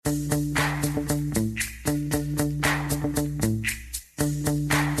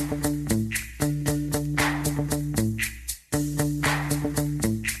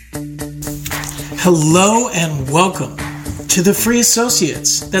Hello and welcome to the Free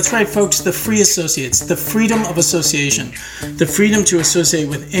Associates. That's right, folks, the Free Associates, the freedom of association, the freedom to associate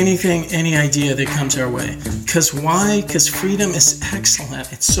with anything, any idea that comes our way. Because why? Because freedom is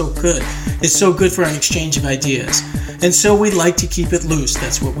excellent. It's so good. It's so good for an exchange of ideas. And so we like to keep it loose.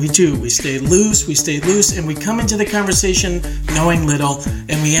 That's what we do. We stay loose, and we come into the conversation knowing little,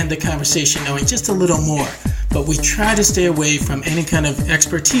 and we end the conversation knowing just a little more. But we try to stay away from any kind of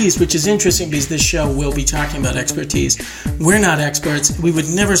expertise, which is interesting because this show will be talking about expertise. We're not experts. We would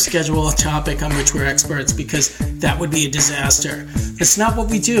never schedule a topic on which we're experts because that would be a disaster. That's not what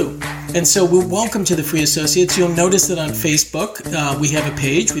we do. And so we'll welcome to the Free Associates. You'll notice that on Facebook, we have a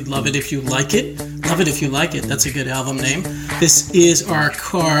page. We'd love it if you like it. Love it if you like it. That's a good album name. This is our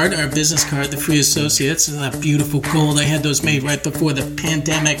card, our business card, the Free Associates. Isn't that beautiful gold? I had those made right before the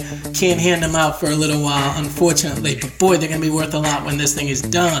pandemic. Can't hand them out for a little while, unfortunately. But boy, they're going to be worth a lot when this thing is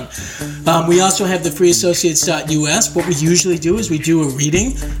done. We also have the freeassociates.us. What we usually do is we do a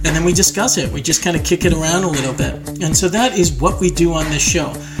reading and then we discuss it. We just kind of kick it around a little bit. And so that is what we do on this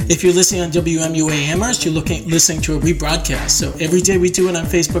show. If you're listening on WMUA Amherst, you're listening to a rebroadcast. So every day we do it on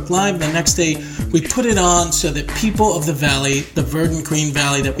Facebook Live. The next day we put it on so that people of the valley, the verdant green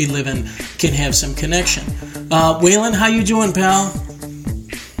valley that we live in, can have some connection. Waylon, how you doing, pal?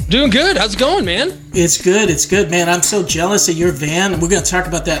 Doing good. How's it going, man? It's good, man. I'm so jealous of your van. We're going to talk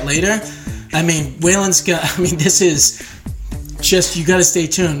about that later. I mean, this is just, you got to stay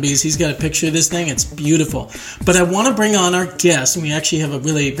tuned because he's got a picture of this thing. It's beautiful. But I want to bring on our guest, and we actually have a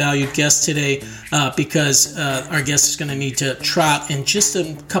really valued guest today because our guest is going to need to trot in just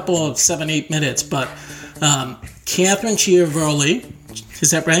a couple of 7-8 minutes. But Catherine Chiavaroli,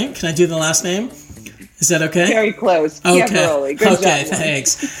 is that right? Can I do the last name? Is that okay? Very close. Okay. Chiavaroli. Good okay. job.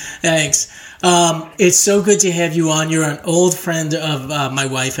 Thanks. It's so good to have you on. You're an old friend of my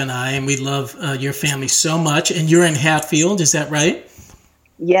wife and I, and we love your family so much. And you're in Hatfield, is that right?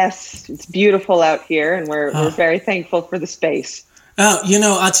 Yes, it's beautiful out here, and we're very thankful for the space.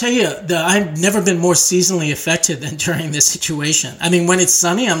 I'll tell you, I've never been more seasonally affected than during this situation. I mean, when it's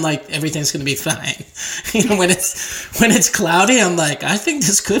sunny, I'm like, everything's going to be fine. When it's cloudy, I'm like, I think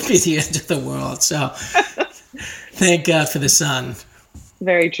this could be the end of the world. So thank God for the sun.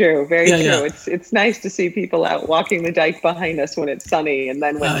 Very true. Very true. Yeah. It's nice to see people out walking the dike behind us when it's sunny, and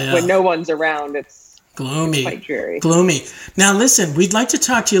then when no one's around, it's gloomy. It's quite dreary. Gloomy. Now, listen, we'd like to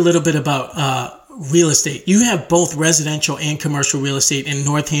talk to you a little bit about real estate. You have both residential and commercial real estate in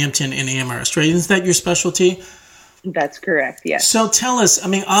Northampton and Amherst, right? Isn't that your specialty? That's correct, yes. So tell us, I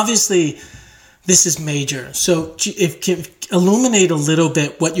mean, obviously, this is major. So if can illuminate a little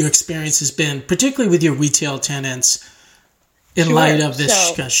bit what your experience has been, particularly with your retail tenants in light of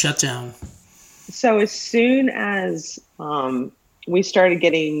this shutdown. So as soon as we started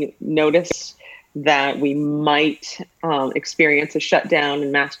getting notice that we might experience a shutdown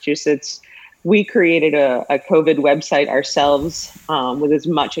in Massachusetts, we created a COVID website ourselves with as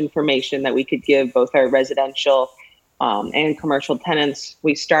much information that we could give both our residential and commercial tenants.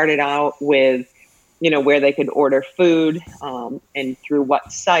 We started out with, where they could order food and through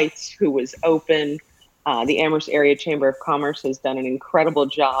what sites, who was open. The Amherst Area Chamber of Commerce has done an incredible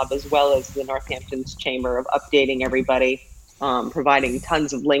job, as well as the Northampton's Chamber, of updating everybody, providing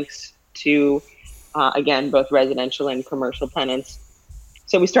tons of links to, again, both residential and commercial tenants.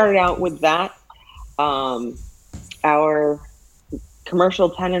 So we started out with that. Our commercial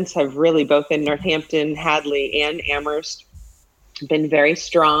tenants have really, both in Northampton, Hadley, and Amherst, been very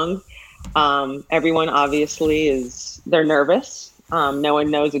strong. Everyone obviously they're nervous. No one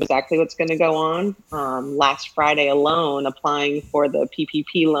knows exactly what's going to go on. Last Friday alone, applying for the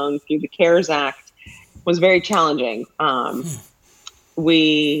PPP loan through the CARES Act was very challenging.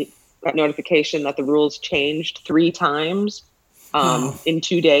 We got notification that the rules changed 3 times in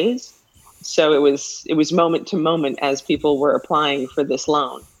 2 days. So it was moment to moment as people were applying for this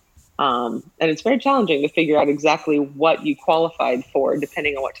loan. And it's very challenging to figure out exactly what you qualified for,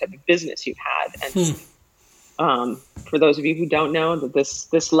 depending on what type of business you had. And for those of you who don't know, that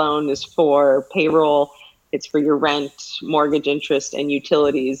this loan is for payroll, it's for your rent, mortgage interest, and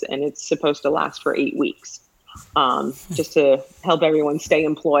utilities, and it's supposed to last for 8 weeks, just to help everyone stay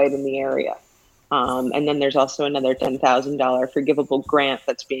employed in the area. And then there's also another $10,000 forgivable grant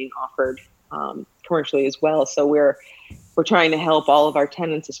that's being offered commercially as well. So we're trying to help all of our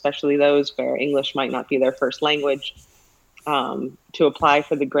tenants, especially those where English might not be their first language, to apply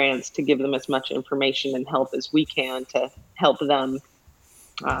for the grants, to give them as much information and help as we can to help them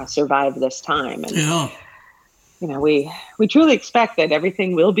survive this time. And we truly expect that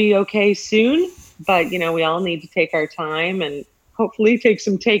everything will be okay soon, but we all need to take our time and hopefully take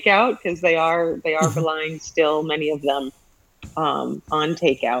some takeout, because they are relying still, many of them, on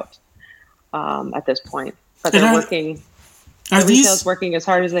takeout at this point. But they're working. Retail's working as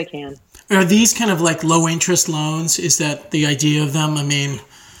hard as they can. Are these kind of like low interest loans? Is that the idea of them? I mean,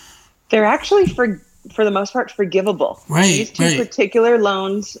 they're actually for the most part forgivable. Right. These two particular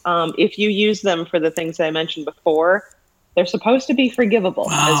loans, if you use them for the things I mentioned before, they're supposed to be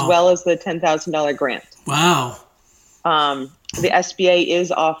forgivable, as well as the $10,000 grant. Wow. The SBA is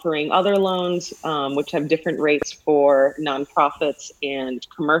offering other loans, which have different rates for nonprofits and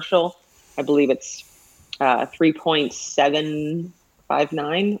commercial. I believe it's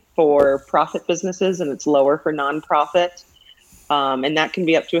 3.759 for profit businesses, and it's lower for nonprofit. And that can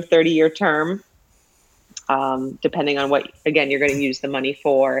be up to a 30-year term, depending on what, again, you're going to use the money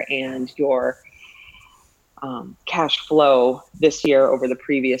for and your cash flow this year over the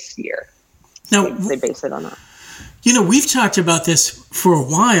previous year. Now, they base it on that. You know, we've talked about this for a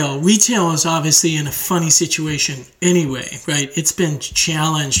while. Retail is obviously in a funny situation anyway, right? It's been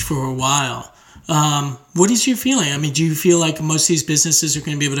challenged for a while. What is your feeling? I mean, do you feel like most of these businesses are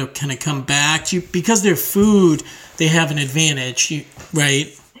going to be able to kind of come back? Because they're food, they have an advantage, right?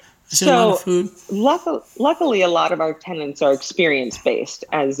 Is there a lot of food? Luckily, a lot of our tenants are experience-based,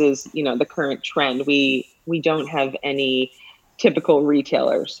 as is, the current trend. We don't have any typical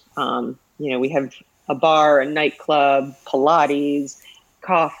retailers. We have a bar, a nightclub, Pilates,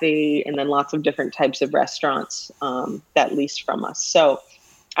 coffee, and then lots of different types of restaurants that lease from us. So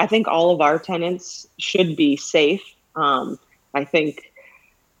I think all of our tenants should be safe. I think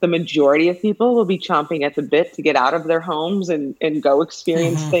the majority of people will be chomping at the bit to get out of their homes and go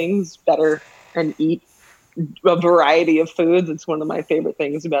experience things better and eat a variety of foods. It's one of my favorite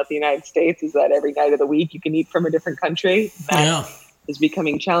things about the United States, is that every night of the week you can eat from a different country. That is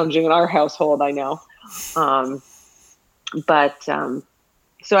becoming challenging in our household, I know. So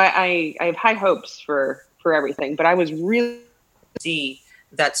I have high hopes for everything, but I was really see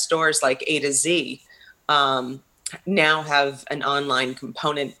that stores like A to Z now have an online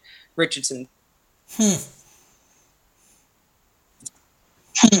component. Richardson.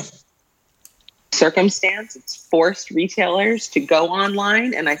 Circumstance, it's forced retailers to go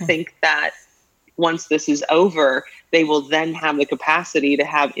online, and I think that once this is over, they will then have the capacity to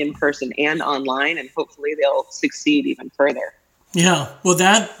have in-person and online, and hopefully they'll succeed even further. Yeah, well,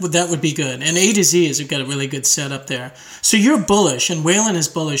 that would be good. And A to Z has got a really good setup there. So you're bullish, and Waylon is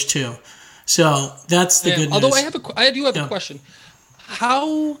bullish too. So that's the good news. Although I do have a question.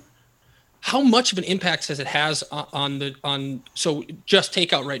 How much of an impact does it has on so Just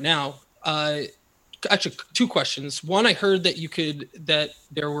Takeout right now? Actually, two questions. One, I heard that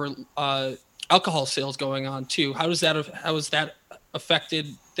there were alcohol sales going on too. How has that affected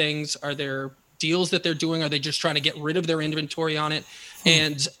things? Are there deals that they're doing? Are they just trying to get rid of their inventory on it?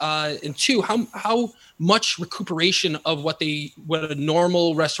 And two, how much recuperation of what a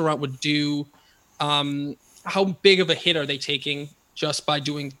normal restaurant would do? How big of a hit are they taking just by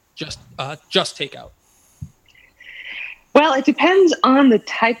doing just takeout? Well, it depends on the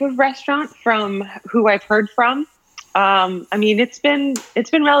type of restaurant. From who I've heard from, I mean, it's been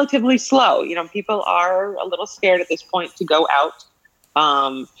relatively slow. People are a little scared at this point to go out.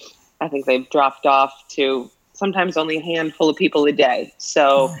 I think they've dropped off to sometimes only a handful of people a day.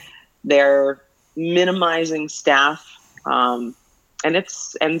 So they're minimizing staff, and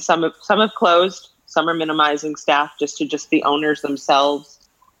some have closed. Some are minimizing staff just the owners themselves.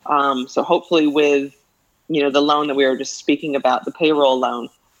 So hopefully with the loan that we were just speaking about, the payroll loan,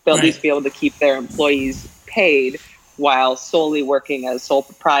 they'll at least be able to keep their employees paid while solely working as sole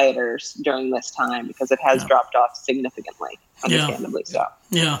proprietors during this time, because it has dropped off significantly, understandably so.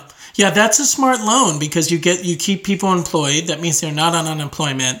 Yeah, that's a smart loan, because you keep people employed. That means they're not on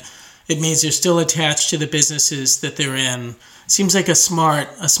unemployment. It means they're still attached to the businesses that they're in. Seems like a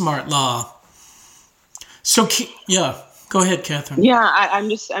smart law. So go ahead, Catherine. Yeah, I'm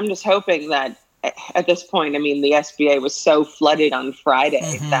just hoping that at this point, I mean, the SBA was so flooded on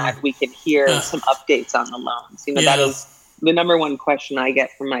Friday that we could hear some updates on the loans. That is the number one question I get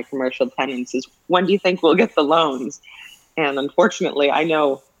from my commercial tenants is, when do you think we'll get the loans? And unfortunately, I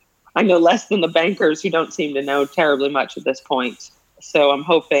know less than the bankers, who don't seem to know terribly much at this point. So I'm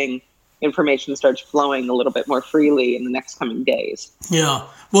hoping information starts flowing a little bit more freely in the next coming days. Yeah.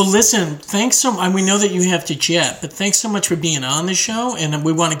 Well, listen, thanks so much. We know that you have to jet, but thanks so much for being on the show, and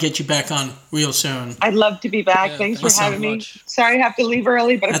we want to get you back on real soon. I'd love to be back. Thanks for having me. Sorry I have to leave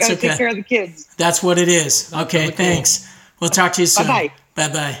early, but I've got to take care of the kids. That's what it is. Okay, thanks. We'll talk to you soon. Bye-bye.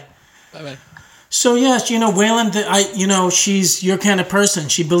 Bye-bye. Bye-bye. So yes, Waylon, she's your kind of person.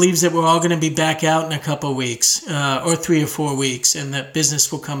 She believes that we're all going to be back out in a couple of weeks, or 3 or 4 weeks, and that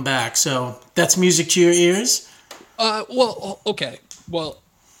business will come back. So that's music to your ears. Well, okay. Well,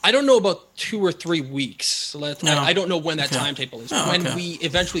 I don't know about 2 or 3 weeks. So I don't know when that timetable is. When we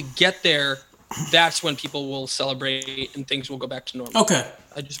eventually get there, that's when people will celebrate and things will go back to normal. Okay.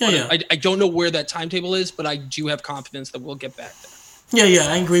 I don't know where that timetable is, but I do have confidence that we'll get back there. Yeah,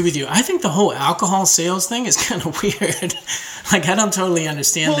 I agree with you. I think the whole alcohol sales thing is kind of weird. Like, I don't totally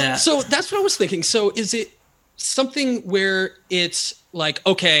understand that. So that's what I was thinking. So is it something where it's like,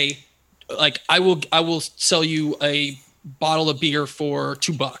 okay, like I will sell you a bottle of beer for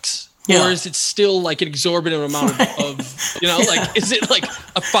 $2? Yeah. Or is it still like an exorbitant amount of like, is it like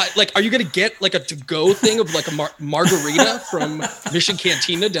are you going to get like a to-go thing of like a margarita from Mission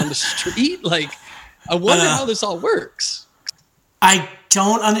Cantina down the street? Like, I wonder how this all works. I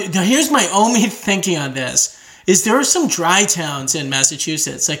don't now here's my only thinking on this. Is there are some dry towns in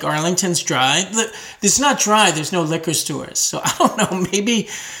Massachusetts, like Arlington's dry. It's not dry, there's no liquor stores. So I don't know, maybe,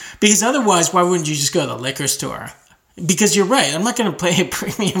 because otherwise, why wouldn't you just go to the liquor store? Because you're right, I'm not going to pay a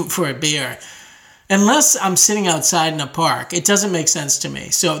premium for a beer. Unless I'm sitting outside in a park, it doesn't make sense to me.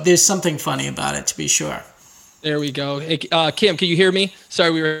 So there's something funny about it, to be sure. There we go. Hey, Kim, can you hear me?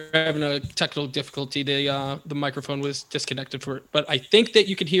 Sorry, we were having a technical difficulty. The microphone was disconnected but I think that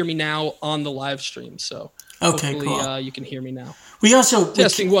you can hear me now on the live stream. So hopefully cool. You can hear me now. We also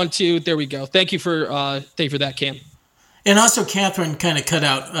testing 1, 2. There we go. Thank you for that, Cam. And also, Catherine kind of cut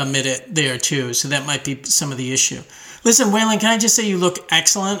out a minute there too, so that might be some of the issue. Listen, Waylon, can I just say you look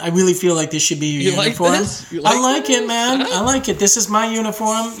excellent? I really feel like this should be your uniform. Like this? I like it, man. I like it. This is my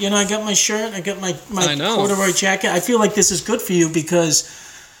uniform. I got my shirt. I got my corduroy jacket. I feel like this is good for you because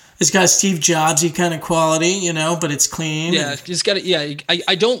it's got Steve Jobs-y kind of quality, but it's clean. Yeah, just got it. Yeah,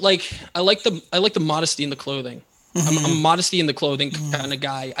 I like the modesty in the clothing. Mm-hmm. I'm a modesty in the clothing kind of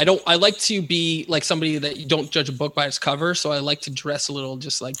guy. I like to be like somebody that you don't judge a book by its cover. So I like to dress a little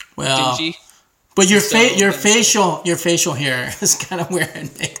just like dingy. But your facial hair is kind of where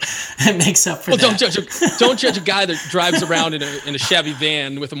it makes up for that. Don't judge a guy that drives around in a shabby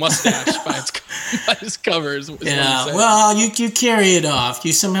van with a mustache by his covers. Yeah, well, you carry it off.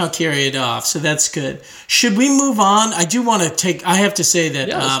 You somehow carry it off, so that's good. Should we move on? I do want to I have to say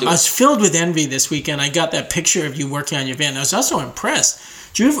that I was filled with envy this weekend. I got that picture of you working on your van. I was also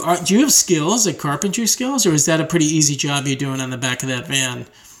impressed. Do you have skills, like carpentry skills, or is that a pretty easy job you're doing on the back of that van?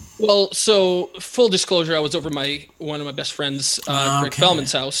 Well, so full disclosure, I was over one of my best friends, Greg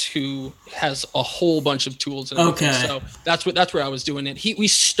Feldman's house, who has a whole bunch of tools and everything. Okay. So that's where I was doing it. We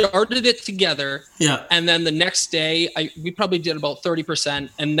started it together. Yeah. And then the next day, we probably did about 30%,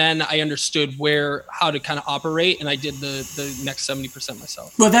 and then I understood how to kind of operate, and I did the next 70%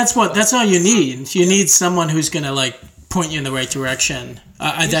 myself. Well, that's all you need. You need someone who's gonna like point you in the right direction.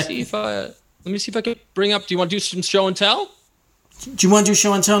 Let me see if I can bring up. Do you want to do some show and tell? Do you want to do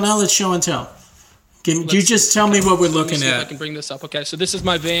show and tell now? Let's show and tell. You just tell me what we're looking at. I can bring this up. Okay, so this is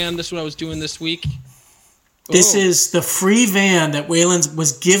my van. This is what I was doing this week. This is the free van that Waylon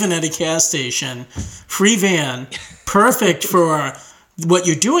was given at a gas station. Free van. Perfect for what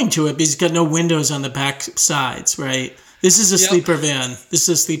you're doing to it because it's got no windows on the back sides, right? This is a sleeper van.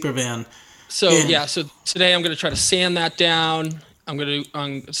 So, so today I'm going to try to sand that down. I'm going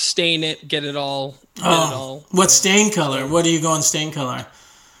to stain it, get it all. What stain color? What are you going stain color?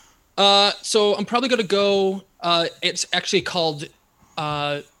 So I'm probably going to go, it's actually called,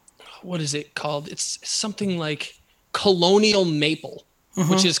 what is it called? It's something like Colonial Maple,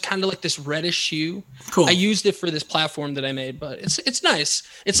 which is kind of like this reddish hue. Cool. I used it for this platform that I made, but it's nice.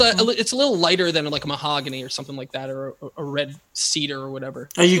 It's a little lighter than like a mahogany or something like that, or a red cedar or whatever.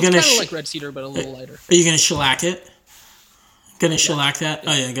 Are you going to kind of like red cedar, but a little lighter? Are you going to shellac it? Gonna shellac that?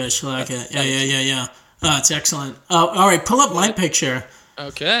 Oh yeah, gonna shellac it. Yeah. Oh, it's excellent. All right, pull up my picture.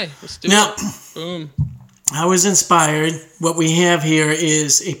 Okay, let's do it. Boom. I was inspired. What we have here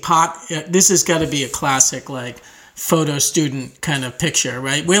is a pot. This has got to be a classic, like photo student kind of picture,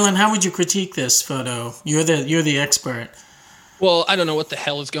 right? Waylon, how would you critique this photo? You're the expert. Well, I don't know what the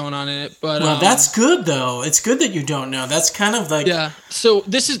hell is going on in it, but that's good though. It's good that you don't know. That's kind of like So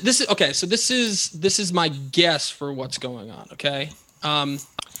this is okay. So this is my guess for what's going on. Okay, I'm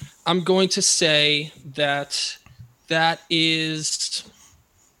going to say that is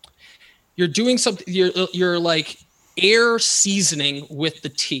you're doing something. You're like air seasoning with the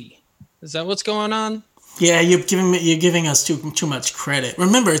tea. Is that what's going on? Yeah, you're giving us too much credit.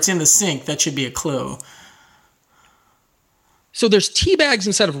 Remember, it's in the sink. That should be a clue. So there's tea bags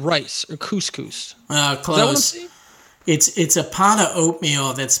instead of rice or couscous. Close. Is that what I'm saying? It's a pot of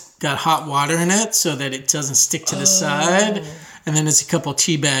oatmeal that's got hot water in it so that it doesn't stick to the side, and then it's a couple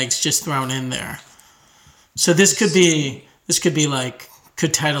tea bags just thrown in there. So this could be like,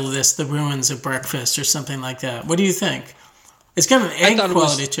 could title this "The Ruins of Breakfast" or something like that. What do you think? It's got an egg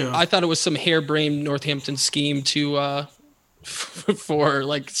quality too. I thought it was some harebrained Northampton scheme to for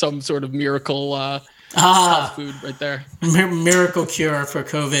like some sort of miracle health food right there. Miracle cure for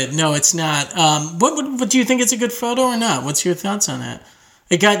COVID. No, it's not. What do you think? It's a good photo or not? What's your thoughts on it?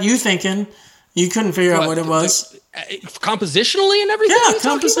 It got you thinking. You couldn't figure out what it was. Compositionally and everything? Yeah,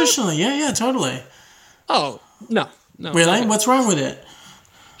 compositionally. Yeah, totally. Oh, no. Really? Okay. What's wrong with it?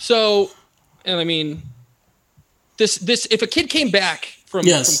 So, and I mean, this if a kid came back from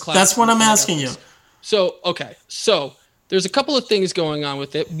class. That's what I'm asking you. So, okay. So, there's a couple of things going on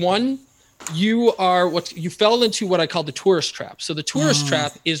with it. One, you fell into what I call the tourist trap. So the tourist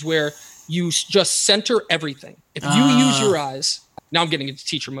trap is where you just center everything. If you use your eyes, now I'm getting into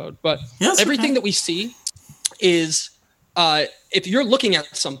teacher mode, but everything that we see is, if you're looking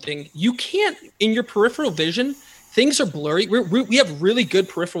at something, you can't, in your peripheral vision, things are blurry. We have really good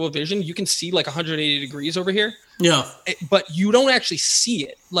peripheral vision. You can see like 180 degrees over here. Yeah. But you don't actually see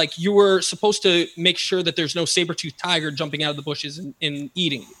it. Like you were supposed to make sure that there's no saber-toothed tiger jumping out of the bushes and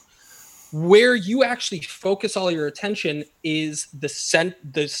eating you. Where you actually focus all your attention is the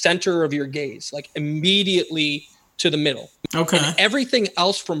center of your gaze, like immediately to the middle. Okay. And everything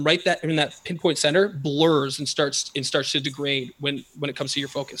else from in that pinpoint center blurs and starts to degrade when it comes to your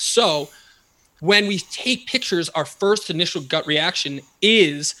focus. So when we take pictures, our first initial gut reaction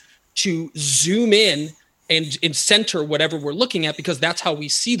is to zoom in and center whatever we're looking at, because that's how we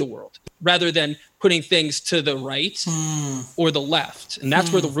see the world, rather than putting things to the right or the left. And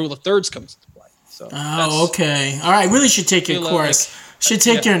that's where the rule of thirds comes into play. So okay. All right. I really should take your course.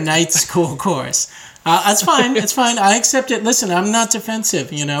 Your night school course. That's fine. It's fine. I accept it. Listen, I'm not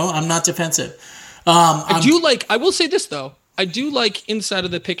defensive, I'm not defensive. I will say this though. I do like inside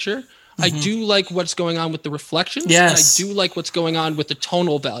of the picture. I do like what's going on with the reflections. Yes. And I do like what's going on with the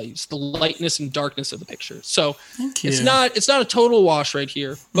tonal values, the lightness and darkness of the picture. So Thank you. It's not a total wash right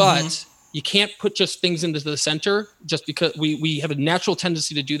here, but you can't put just things into the center just because we have a natural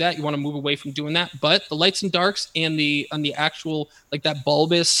tendency to do that. You want to move away from doing that. But the lights and darks and the actual, like that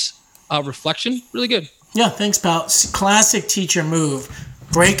bulbous reflection, really good. Yeah, thanks, pal. Classic teacher move.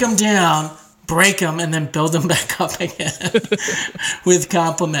 Break them down, break them, and then build them back up again with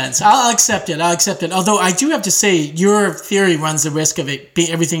compliments. I'll accept it. Although I do have to say, your theory runs the risk of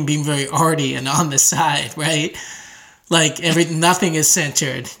everything being very arty and on the side, right? Like nothing is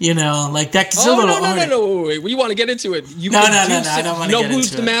centered, like that's a little. No. Wait. We want to get into it. No. I don't want to get into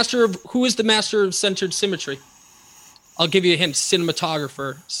it. Who is the master of centered symmetry? I'll give you a hint.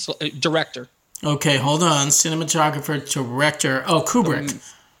 Cinematographer, director. Okay, hold on. Cinematographer, director. Oh, Kubrick.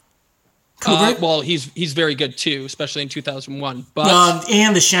 Well, he's very good too, especially in 2001. But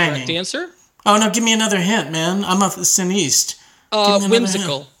and The Shining. Dancer. Oh no, give me another hint, man. I'm a cineast.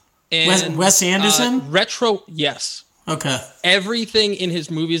 Whimsical. And Wes Anderson. Retro. Yes. Okay. Everything in his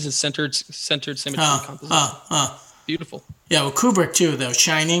movies is centered symmetry composition. Beautiful. Yeah, well, Kubrick too, though.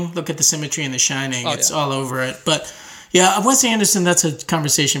 Shining. Look at the symmetry in The Shining. It's all over it. But yeah, Wes Anderson, that's a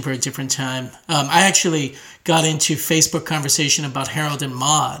conversation for a different time. I actually got into Facebook conversation about Harold and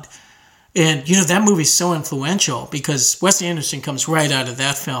Maude. And, that movie's so influential because Wes Anderson comes right out of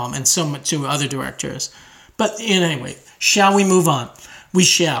that film, and so much to other directors. But anyway, shall we move on? We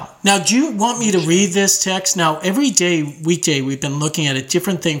shall. Now, do you want me to read this text? Now, every weekday, we've been looking at a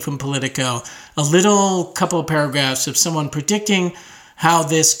different thing from Politico, a little couple of paragraphs of someone predicting how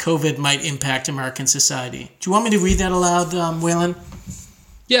this COVID might impact American society. Do you want me to read that aloud, Waylon?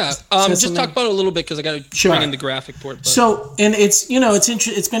 Yeah, just talk about it a little bit because I got to bring in the graphic for it. But. So, and it's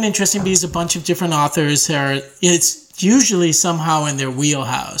it's been interesting because a bunch of different authors it's usually somehow in their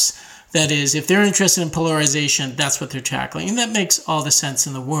wheelhouse. That is, if they're interested in polarization, that's what they're tackling, and that makes all the sense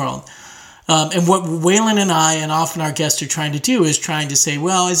in the world. And what Waylon and I, and often our guests, are trying to do is trying to say,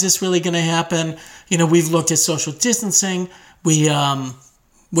 well, is this really going to happen? We've looked at social distancing. Waylon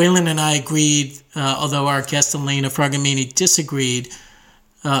and I agreed, although our guest Elena Fragamini disagreed.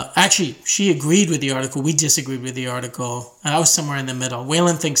 Actually, she agreed with the article. We disagreed with the article. I was somewhere in the middle.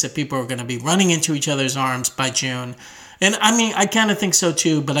 Waylon thinks that people are going to be running into each other's arms by June. And I mean, I kind of think so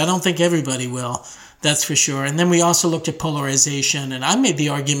too, but I don't think everybody will. That's for sure. And then we also looked at polarization, and I made the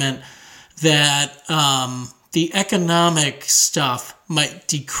argument that the economic stuff might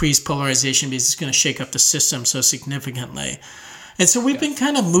decrease polarization because it's going to shake up the system so significantly. And so we've been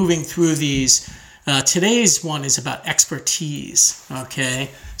kind of moving through these. Today's one is about expertise,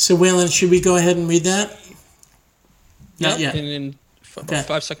 okay? So, Waylon, should we go ahead and read that? Not yet. And in about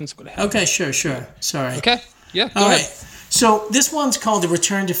 5 seconds, I'm going to have Okay, sure. Sorry. Okay, yeah, go All ahead. right. So this one's called The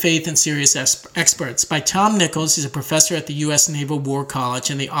Return to Faith in Serious Experts by Tom Nichols. He's a professor at the U.S. Naval War College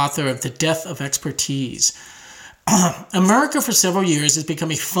and the author of The Death of Expertise. America for several years has become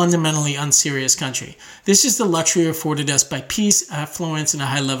a fundamentally unserious country. This is the luxury afforded us by peace, affluence, and a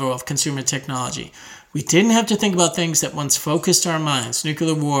high level of consumer technology. We didn't have to think about things that once focused our minds: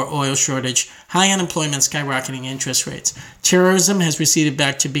 nuclear war, oil shortage, high unemployment, skyrocketing interest rates. Terrorism has receded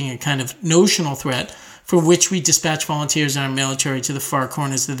back to being a kind of notional threat for which we dispatch volunteers in our military to the far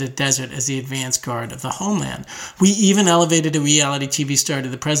corners of the desert as the advance guard of the homeland. We even elevated a reality TV star to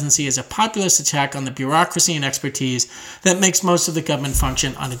the presidency as a populist attack on the bureaucracy and expertise that makes most of the government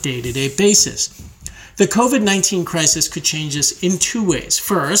function on a day-to-day basis. The COVID-19 crisis could change this in two ways.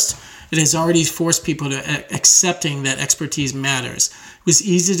 First, it has already forced people to accepting that expertise matters. It was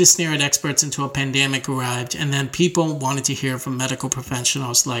easy to sneer at experts until a pandemic arrived, and then people wanted to hear from medical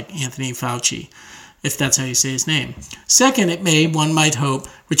professionals like Anthony Fauci, if that's how you say his name. Second, it may, one might hope,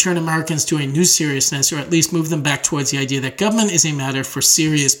 return Americans to a new seriousness, or at least move them back towards the idea that government is a matter for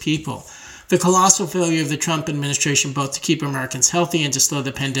serious people. The colossal failure of the Trump administration both to keep Americans healthy and to slow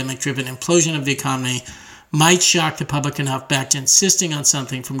the pandemic-driven implosion of the economy might shock the public enough back to insisting on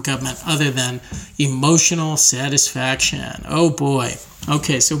something from government other than emotional satisfaction. Oh boy.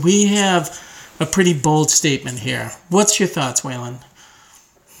 Okay, so we have a pretty bold statement here. What's your thoughts, Waylon?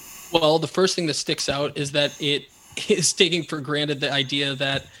 Well, the first thing that sticks out is that it is taking for granted the idea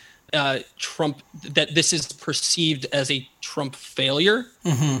that that this is perceived as a Trump failure.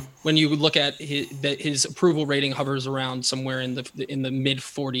 Mm-hmm. When you look at his approval rating hovers around somewhere in the mid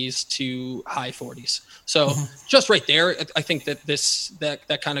 40s to high 40s. So just right there, I think that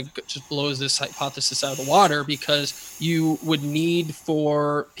that kind of just blows this hypothesis out of the water, because you would need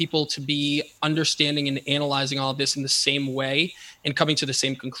for people to be understanding and analyzing all of this in the same way and coming to the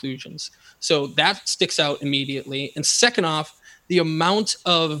same conclusions. So that sticks out immediately. And second off, the amount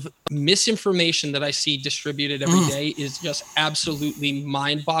of misinformation that I see distributed every day is just absolutely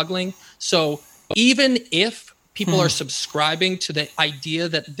mind-boggling. So even if people are subscribing to the idea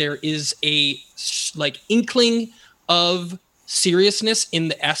that there is a inkling of seriousness in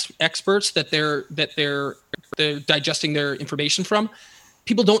the experts that they're digesting their information from,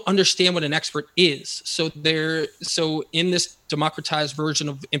 people don't understand what an expert is. So in this democratized version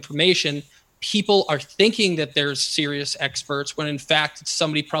of information, people are thinking that there's serious experts when in fact it's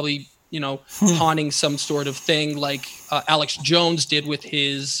somebody probably, pawning some sort of thing like Alex Jones did with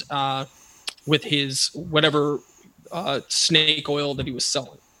his whatever snake oil that he was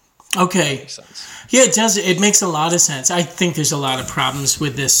selling. Okay. Makes sense. Yeah, it does. It makes a lot of sense. I think there's a lot of problems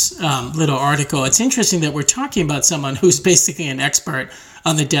with this little article. It's interesting that we're talking about someone who's basically an expert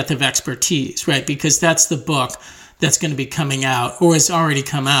on the death of expertise, right? Because that's the book that's going to be coming out or has already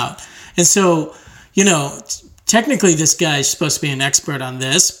come out. And so, technically this guy's supposed to be an expert on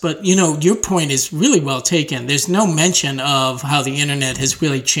this, but, your point is really well taken. There's no mention of how the internet has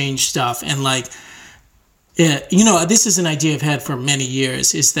really changed stuff. And this is an idea I've had for many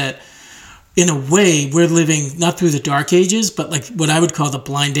years, is that in a way we're living not through the dark ages, but like what I would call the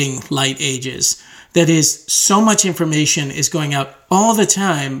blinding light ages. That is, so much information is going out all the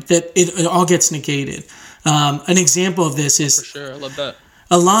time that it all gets negated. An example of this is... For sure, I love that.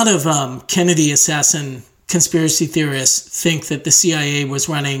 A lot of Kennedy assassin conspiracy theorists think that the CIA was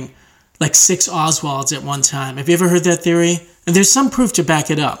running like 6 Oswalds at one time. Have you ever heard that theory? And there's some proof to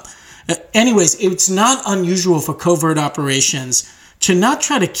back it up. Anyways, it's not unusual for covert operations to not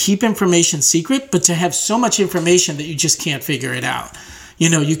try to keep information secret, but to have so much information that you just can't figure it out.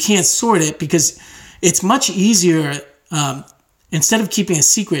 You can't sort it, because it's much easier, instead of keeping a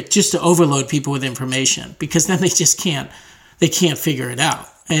secret, just to overload people with information, because then they can't figure it out.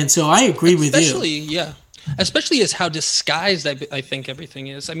 And so I agree with you. Especially as how disguised I think everything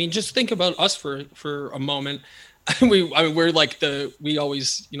is. I mean, just think about us for a moment. We're like we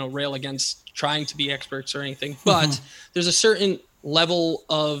always, rail against trying to be experts or anything, but there's a certain level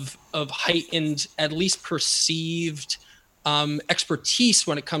of heightened, at least perceived expertise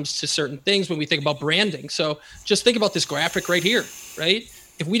when it comes to certain things when we think about branding. So just think about this graphic right here, right?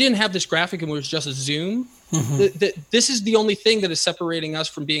 If we didn't have this graphic and it was just a Zoom, this is the only thing that is separating us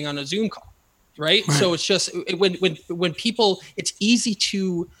from being on a Zoom call, right? So it's just when people, it's easy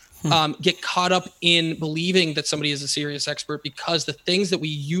to get caught up in believing that somebody is a serious expert, because the things that we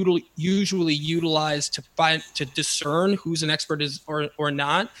usually utilize to discern who's an expert is or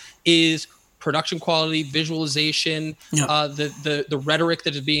not is production quality, visualization, the rhetoric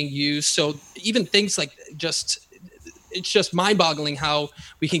that is being used. So even things like just it's just mind-boggling how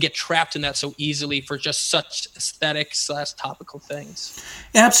we can get trapped in that so easily for just such aesthetic/topical things.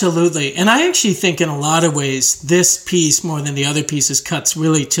 Absolutely. And I actually think in a lot of ways, this piece more than the other pieces cuts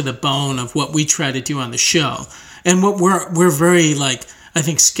really to the bone of what we try to do on the show. And what we're very, like, I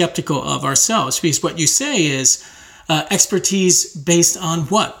think, skeptical of ourselves, because what you say is expertise based on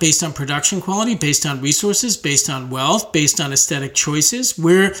what? Based on production quality, based on resources, based on wealth, based on aesthetic choices.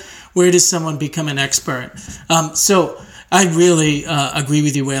 Where does someone become an expert? So I really agree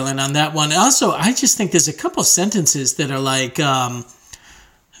with you, Waylon, on that one. Also, I just think there's a couple sentences that are like,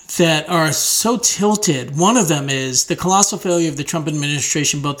 that are so tilted. One of them is the colossal failure of the Trump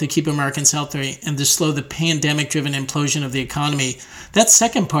administration both to keep Americans healthy and to slow the pandemic-driven implosion of the economy. That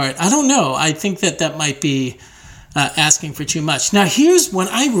second part, I don't know. I think that might be asking for too much. Now, here's when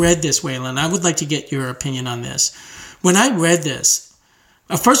I read this, Waylon, I would like to get your opinion on this. When I read this,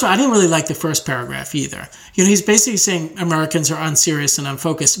 first of all, I didn't really like the first paragraph either. You know, he's basically saying Americans are unserious and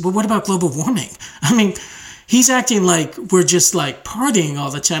unfocused. But what about global warming? I mean, he's acting like we're just like partying all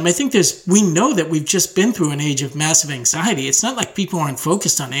the time. I think we know that we've just been through an age of massive anxiety. It's not like people aren't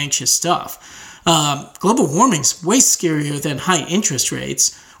focused on anxious stuff. Global warming's way scarier than high interest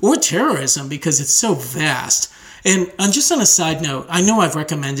rates or terrorism because it's so vast. And just on a side note, I know I've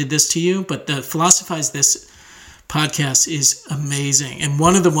recommended this to you, but the Philosophize This podcast is amazing. And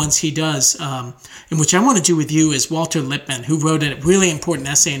one of the ones he does, and which I want to do with you, is Walter Lippmann, who wrote a really important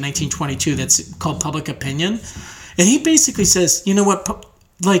essay in 1922 that's called Public Opinion. And he basically says, you know what,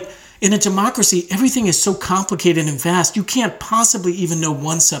 like in a democracy, everything is so complicated and vast, you can't possibly even know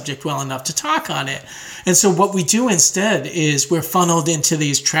one subject well enough to talk on it. And so what we do instead is we're funneled into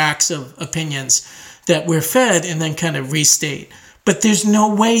these tracks of opinions that we're fed and then kind of restate. But there's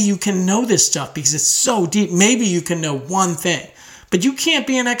no way you can know this stuff because it's so deep. Maybe you can know one thing, but you can't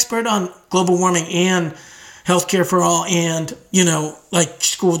be an expert on global warming and healthcare for all and, you know, like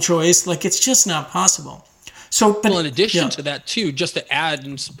school choice. Like, it's just not possible. So, but, well, in addition to that too, just to add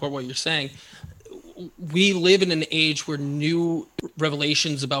and support what you're saying, we live in an age where new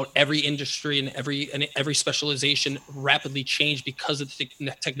revelations about every industry and every specialization rapidly change because of the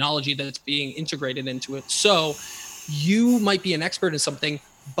technology that's being integrated into it. So you might be an expert in something,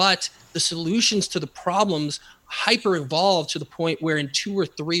 but the solutions to the problems hyper evolve to the point where in 2 or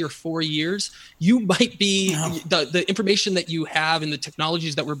 3 or 4 years, you might be the information that you have and the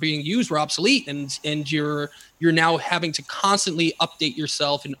technologies that were being used were obsolete, and you're now having to constantly update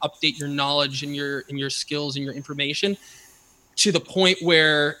yourself and update your knowledge and your skills and your information to the point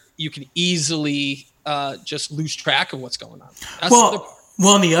where you can easily just lose track of what's going on. That's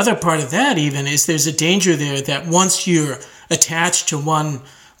Well, and the other part of that even is there's a danger there that once you're attached to one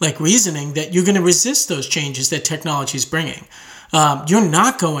like reasoning, that you're going to resist those changes that technology is bringing. You're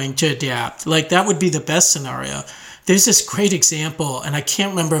not going to adapt. Like, that would be the best scenario. There's this great example, and I can't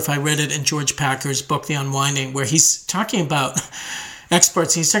remember if I read it in George Packer's book, The Unwinding, where he's talking about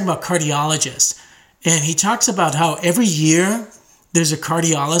experts. He's talking about cardiologists. And he talks about how every year there's a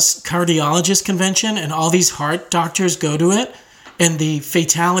cardiologist convention, and all these heart doctors go to it, and the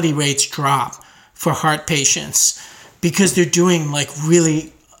fatality rates drop for heart patients because they're doing like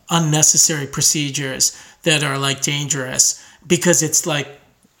really unnecessary procedures that are like dangerous because it's like,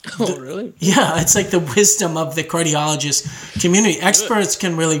 really? Yeah, it's like the wisdom of the cardiologist community. Experts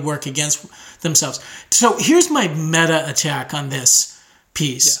can really work against themselves. So here's my meta attack on this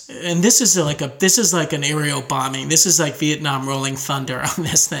piece. Yeah. And this is like an aerial bombing. This is like Vietnam rolling thunder on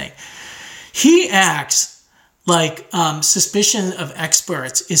this thing. He acts like suspicion of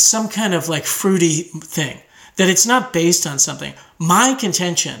experts is some kind of like fruity thing, that it's not based on something. My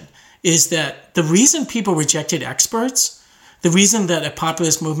contention is that the reason people rejected experts, the reason that a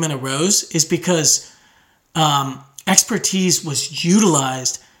populist movement arose, is because expertise was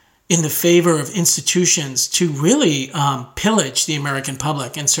utilized in the favor of institutions to really pillage the American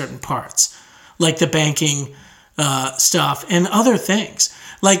public in certain parts, like the banking stuff and other things.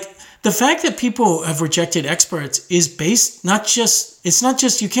 Like, the fact that people have rejected experts is based it's not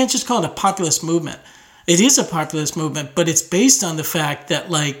just, you can't just call it a populist movement. It is a populist movement, but it's based on the fact that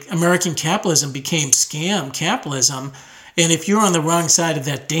like American capitalism became scam capitalism. And if you're on the wrong side of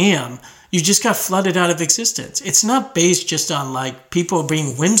that dam, you just got flooded out of existence. It's not based just on like people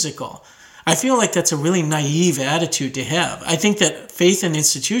being whimsical. I feel like that's a really naive attitude to have. I think that faith in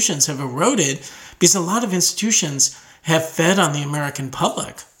institutions have eroded because a lot of institutions have fed on the American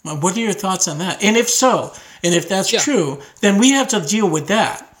public. What are your thoughts on that? And if so, and if that's true, then we have to deal with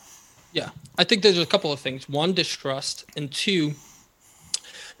that. Yeah, I think there's a couple of things. One, distrust, and two,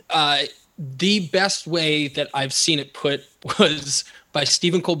 the best way that I've seen it put was by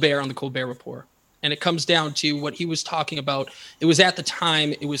Stephen Colbert on the Colbert Report. And it comes down to what he was talking about. It was at the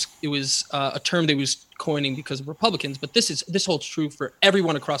time, it was a term that he was coining because of Republicans, but this holds true for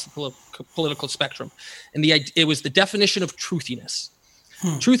everyone across the political spectrum. And it was the definition of truthiness.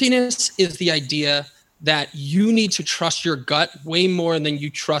 Truthiness is the idea that you need to trust your gut way more than you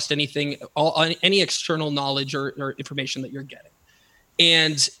trust any external knowledge or information that you're getting.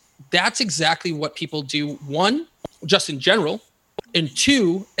 And that's exactly what people do. One, just in general. And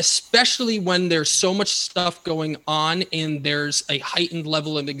two, especially when there's so much stuff going on and there's a heightened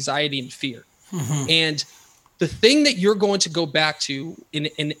level of anxiety and fear. And the thing that you're going to go back to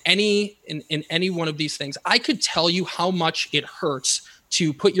in any one of these things, I could tell you how much it hurts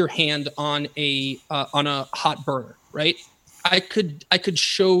to put your hand on a hot burner, right? I could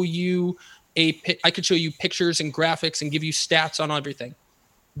show you pictures and graphics and give you stats on everything.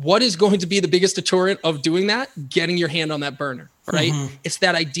 What is going to be the biggest deterrent of doing that? Getting your hand on that burner, right? It's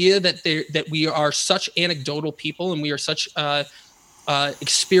that idea that we are such anecdotal people and we are such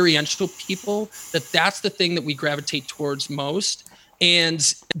experiential people that's the thing that we gravitate towards most.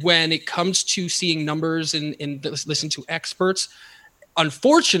 And when it comes to seeing numbers and listen to experts,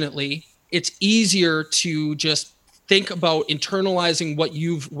 unfortunately, it's easier to just think about internalizing what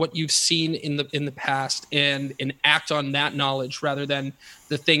you've seen in the past and act on that knowledge rather than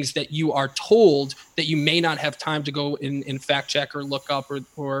the things that you are told that you may not have time to go and fact check or look up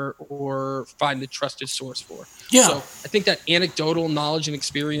or find the trusted source for. Yeah. So I think that anecdotal knowledge and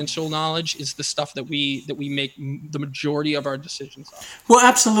experiential knowledge is the stuff that we make the majority of our decisions on. Well,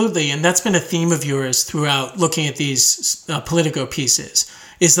 absolutely. And that's been a theme of yours throughout looking at these Politico pieces.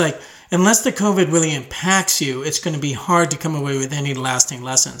 Is like, unless the COVID really impacts you, it's going to be hard to come away with any lasting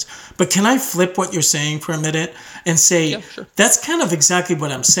lessons. But can I flip what you're saying for a minute and say, sure. That's kind of exactly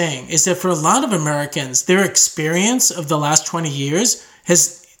what I'm saying, is that for a lot of Americans, their experience of the last 20 years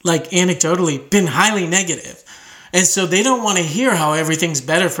has, like, anecdotally been highly negative. And so they don't want to hear how everything's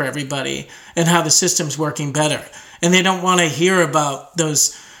better for everybody and how the system's working better. And they don't want to hear about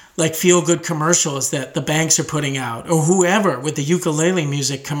those like feel-good commercials that the banks are putting out, or whoever with the ukulele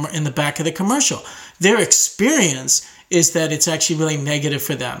music in the back of the commercial. Their experience is that it's actually really negative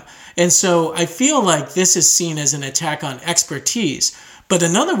for them. And so I feel like this is seen as an attack on expertise. But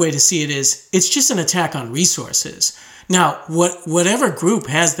another way to see it is it's just an attack on resources. Now, whatever group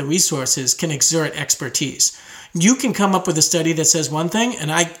has the resources can exert expertise. You can come up with a study that says one thing,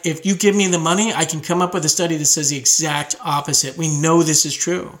 and if you give me the money, I can come up with a study that says the exact opposite. We know this is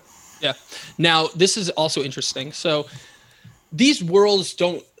true. Yeah. Now, this is also interesting. So these worlds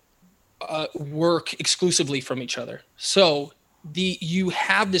don't work exclusively from each other. So you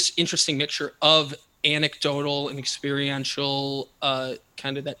have this interesting mixture of anecdotal and experiential,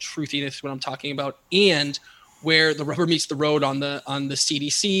 kind of that truthiness, what I'm talking about, and where the rubber meets the road on the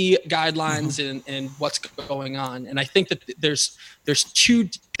CDC guidelines and what's going on. And I think that there's two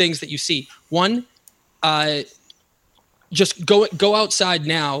things that you see. One, just go outside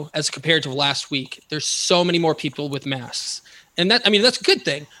now as compared to last week. There's so many more people with masks. And that's a good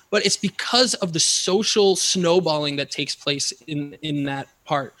thing, but it's because of the social snowballing that takes place in that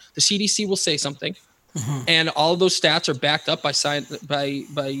part. The CDC will say something. And all of those stats are backed up by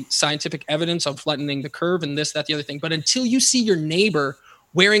scientific evidence on flattening the curve and this, that, the other thing. But until you see your neighbor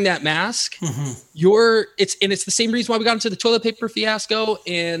wearing that mask, it's the same reason why we got into the toilet paper fiasco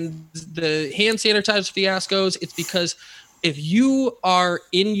and the hand sanitizer fiascos. It's because if you are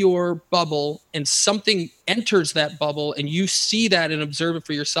in your bubble and something enters that bubble and you see that and observe it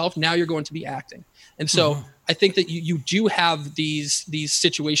for yourself, now you're going to be acting. And so I think that you do have these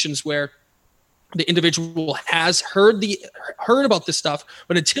situations where the individual has heard about this stuff,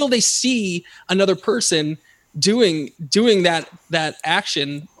 but until they see another person doing that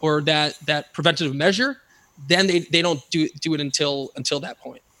action or that preventative measure, then they don't do it until that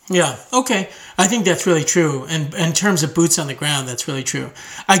point. Yeah. Okay. I think that's really true. And in terms of boots on the ground, that's really true.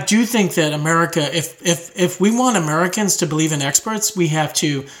 I do think that America, if we want Americans to believe in experts, we have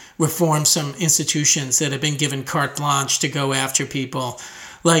to reform some institutions that have been given carte blanche to go after people.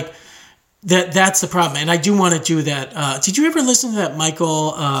 Like, that's the problem. And I do want to do that. Did you ever listen to that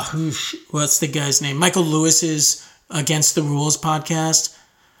Michael, what's the guy's name? Michael Lewis's Against the Rules podcast?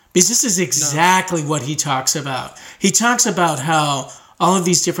 Because this is exactly what he talks about. He talks about how all of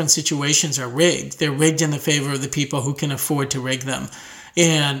these different situations are rigged. They're rigged in the favor of the people who can afford to rig them.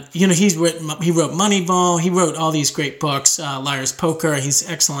 And, he wrote Moneyball. He wrote all these great books, Liar's Poker. He's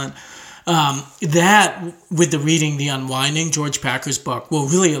excellent. That, with the reading The Unwinding, George Packer's book, will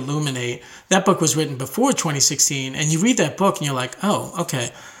really illuminate. That book was written before 2016, and you read that book and you're like, oh,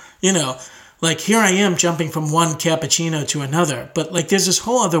 okay. Like, here I am jumping from one cappuccino to another, but like there's this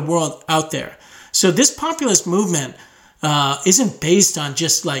whole other world out there. So this populist movement isn't based on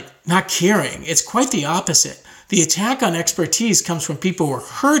just like not caring. It's quite the opposite. The attack on expertise comes from people who are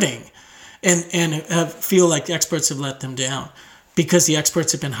hurting and feel like experts have let them down because the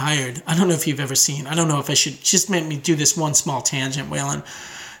experts have been hired. I don't know if you've ever seen, I don't know if I should just make me do this one small tangent, Waylon.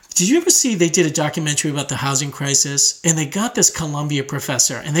 Did you ever see they did a documentary about the housing crisis and they got this Columbia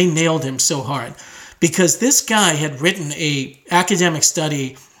professor and they nailed him so hard because this guy had written a academic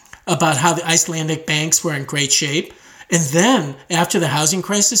study about how the Icelandic banks were in great shape. And then after the housing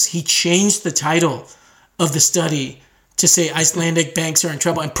crisis, he changed the title of the study to say Icelandic banks are in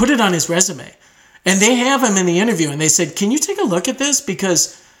trouble and put it on his resume. And they have him in the interview and they said, can you take a look at this?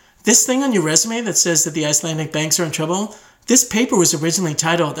 Because this thing on your resume that says that the Icelandic banks are in trouble, this paper was originally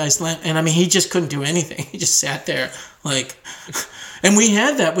titled Iceland. And I mean, he just couldn't do anything. He just sat there like, and we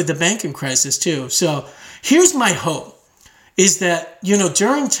had that with the banking crisis too. So here's my hope is that, you know,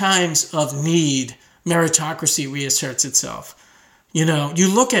 during times of need, meritocracy reasserts itself. You know, you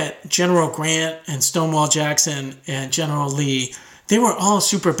look at General Grant and Stonewall Jackson and General Lee, they were all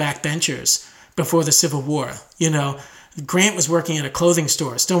super backbenchers before the Civil War. You know, Grant was working at a clothing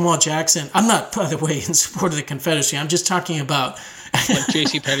store. Stonewall Jackson, I'm not, by the way, in support of the Confederacy. I'm just talking about... like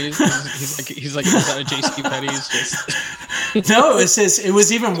J.C. Penney's? He's like at J.C. Penney's. Just... No, it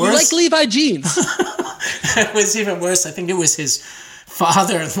was even worse. You like Levi jeans. It was even worse. I think it was his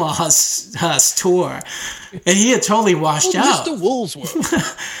father-in-law's store. And he had totally washed out. Mr.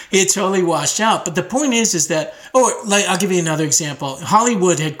 Woolsworth. He had totally washed out. But the point is that, like, I'll give you another example.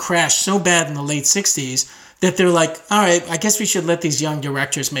 Hollywood had crashed so bad in the late 60s that they're like, all right, I guess we should let these young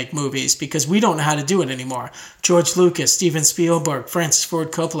directors make movies because we don't know how to do it anymore. George Lucas, Steven Spielberg, Francis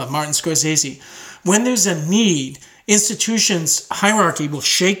Ford Coppola, Martin Scorsese. When there's a need, institutions' hierarchy will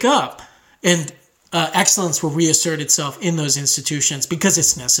shake up and excellence will reassert itself in those institutions because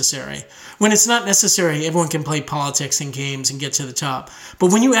it's necessary. When it's not necessary, everyone can play politics and games and get to the top.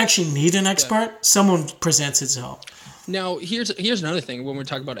 But when you actually need an expert, someone presents itself. Now, here's another thing when we're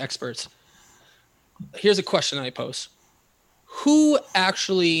talking about experts. Here's a question I pose. Who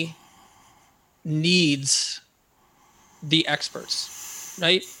actually needs the experts,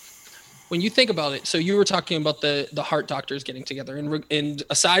 right? When you think about it, so you were talking about the heart doctors getting together, and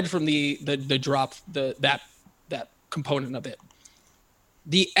aside from the drop, that component of it,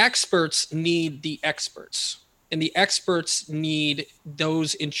 the experts need the experts, and the experts need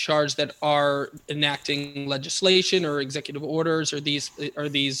those in charge that are enacting legislation or executive orders or these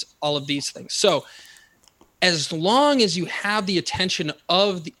all of these things. So, as long as you have the attention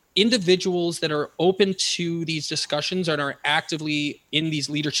of the individuals that are open to these discussions and are actively in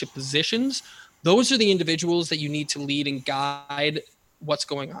these leadership positions, those are the individuals that you need to lead and guide what's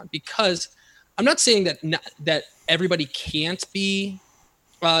going on. Because I'm not saying that everybody can't be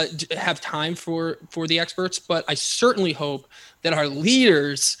have time for the experts, but I certainly hope that our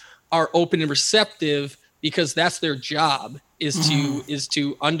leaders are open and receptive because that's their job is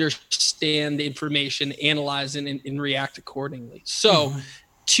to understand the information, analyze it, and react accordingly. So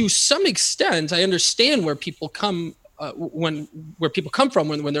to some extent, I understand where people come where people come from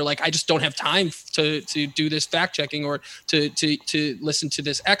when they're like, I just don't have time to do this fact checking or to listen to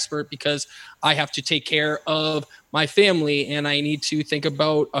this expert because I have to take care of my family and I need to think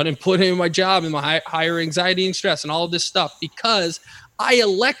about unemployment in my job and my higher anxiety and stress and all of this stuff because I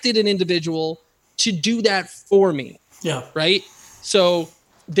elected an individual to do that for me. Yeah. Right. So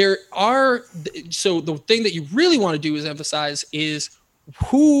the thing that you really want to do is emphasize is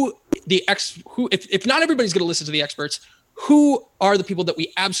if not everybody's going to listen to the experts, who are the people that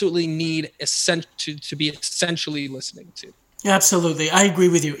we absolutely need to be essentially listening to? Absolutely. I agree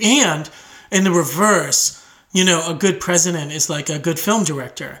with you. And in the reverse, a good president is like a good film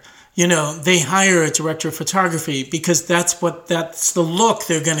director. They hire a director of photography because that's the look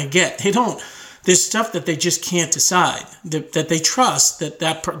they're going to get. There's stuff that they just can't decide, that they trust that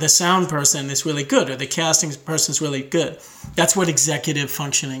the sound person is really good or the casting person is really good. That's what executive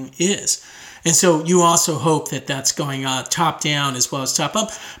functioning is. And so you also hope that that's going on top down as well as top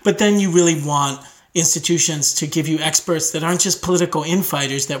up. But then you really want institutions to give you experts that aren't just political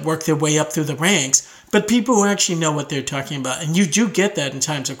infighters that work their way up through the ranks, but people who actually know what they're talking about. And you do get that in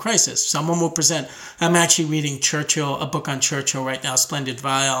times of crisis. Someone will present. I'm actually reading a book on Churchill right now, Splendid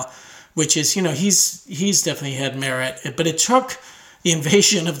Vial, which is, he's definitely had merit. But it took the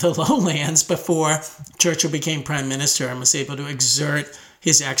invasion of the lowlands before Churchill became prime minister and was able to exert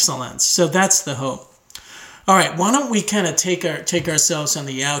his excellence. So that's the hope. All right, why don't we kind of take ourselves on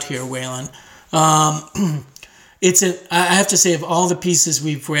the out here, Waylon? I have to say, of all the pieces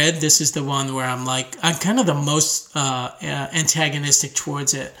we've read, this is the one where I'm kind of the most antagonistic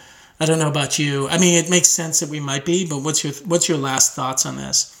towards it. I don't know about you. I mean, it makes sense that we might be, but what's your last thoughts on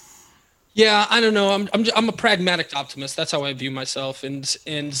this? Yeah, I don't know. I'm a pragmatic optimist. That's how I view myself. And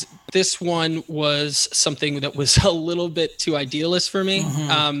this one was something that was a little bit too idealist for me.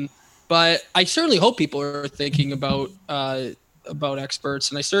 Mm-hmm. But I certainly hope people are thinking about experts,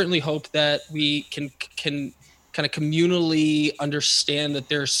 and I certainly hope that we can kind of communally understand that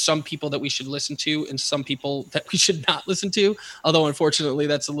there are some people that we should listen to and some people that we should not listen to. Although, unfortunately,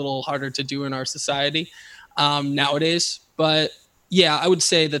 that's a little harder to do in our society nowadays. But yeah, I would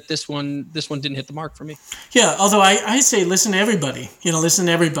say that this one didn't hit the mark for me. Yeah, although I say listen to everybody. Listen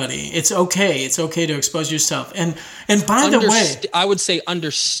to everybody. It's okay. It's okay to expose yourself. And by the way, I would say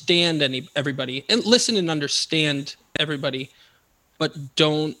understand everybody and listen and understand everybody, but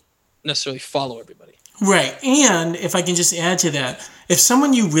don't necessarily follow everybody. Right. And if I can just add to that, if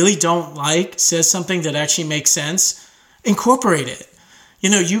someone you really don't like says something that actually makes sense, incorporate it.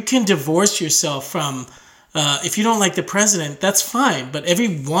 You can divorce yourself from, if you don't like the president, that's fine. But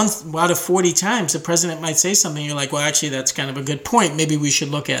every once out of 40 times, the president might say something. You're like, well, actually, that's kind of a good point. Maybe we should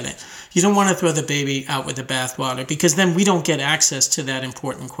look at it. You don't want to throw the baby out with the bathwater because then we don't get access to that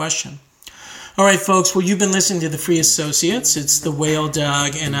important question. All right, folks. Well, you've been listening to the Free Associates. It's the Whale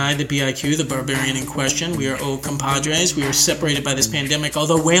Dog and I, the BIQ, the barbarian in question. We are old compadres. We are separated by this pandemic.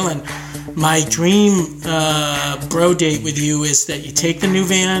 Although, Waylon, my dream bro date with you is that you take the new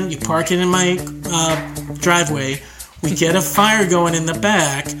van, you park it in my driveway, we get a fire going in the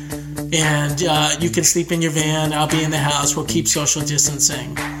back, and you can sleep in your van. I'll be in the house. We'll keep social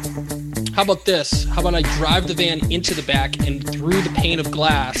distancing. How about this? How about I drive the van into the back and through the pane of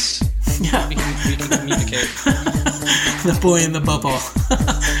glass? Yeah. We can communicate. The boy in the bubble.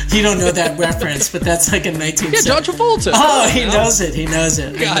 You don't know that reference, but that's like a 1970s. Yeah, John Travolta. Oh, he knows it. He knows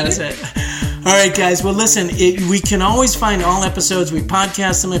it. All right, guys. Well, listen, we can always find all episodes. We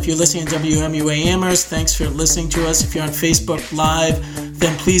podcast them. If you're listening to WMUA Amherst, thanks for listening to us. If you're on Facebook Live,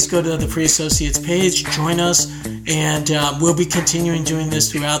 then please go to the Free Associates page, join us, and we'll be continuing doing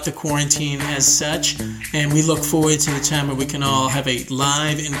this throughout the quarantine as such. And we look forward to the time where we can all have a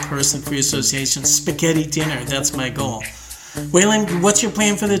live, in-person Free Association spaghetti dinner. That's my goal. Waylon, what's your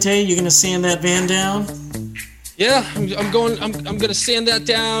plan for the day? You're going to sand that van down? Yeah, I'm gonna sand that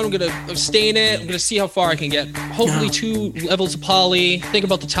down. I'm gonna stain it. I'm gonna see how far I can get. Hopefully 2 levels of poly. Think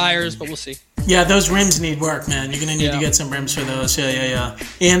about the tires, but we'll see. Yeah, those rims need work, man. You're gonna need to get some rims for those. Yeah.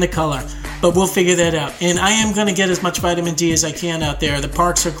 And the color. But we'll figure that out. And I am gonna get as much vitamin D as I can out there. The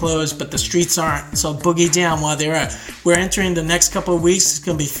parks are closed, but the streets aren't. So boogie down while they're out. We're entering the next couple of weeks. It's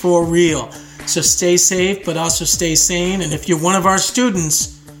gonna be for real. So stay safe, but also stay sane. And if you're one of our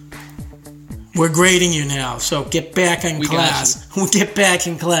students, we're grading you now, so get back in class. We'll get back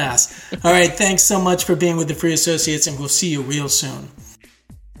in class. All right, thanks so much for being with the Free Associates, and we'll see you real soon.